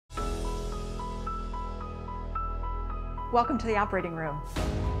Welcome to the operating room.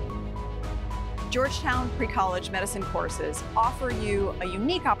 Georgetown pre-college medicine courses offer you a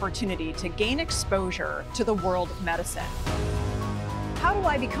unique opportunity to gain exposure to the world of medicine. How do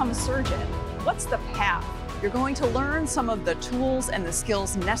I become a surgeon? What's the path? You're going to learn some of the tools and the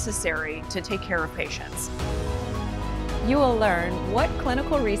skills necessary to take care of patients. You will learn what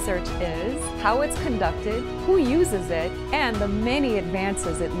clinical research is, how it's conducted, who uses it, and the many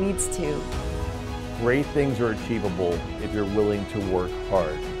advances it leads to. Great things are achievable if you're willing to work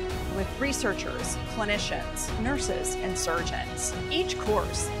hard. With researchers, clinicians, nurses, and surgeons. Each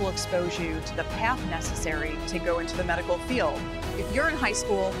course will expose you to the path necessary to go into the medical field. If you're in high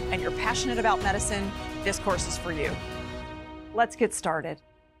school and you're passionate about medicine, this course is for you. Let's get started.